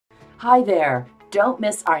Hi there. Don't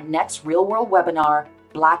miss our next Reelworld webinar,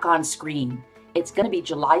 Black on Screen. It's going to be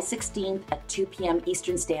July 16th at 2 p.m.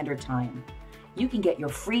 Eastern Standard Time. You can get your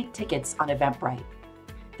free tickets on Eventbrite.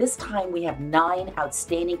 This time we have 9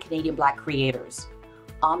 outstanding Canadian Black creators.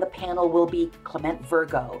 On the panel will be Clement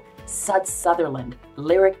Virgo, Sudz Sutherland,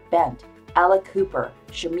 Lyriq Bent, Ella Cooper,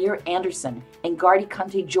 Shamier Anderson, Ngardy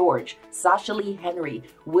Conteh George, Sasha Leigh Henry,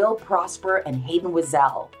 Will Prosper, and Haydn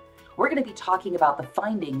Wazelle. We're going to be talking about the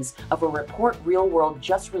findings of a report Reelworld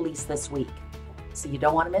just released this week, so you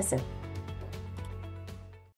don't want to miss it.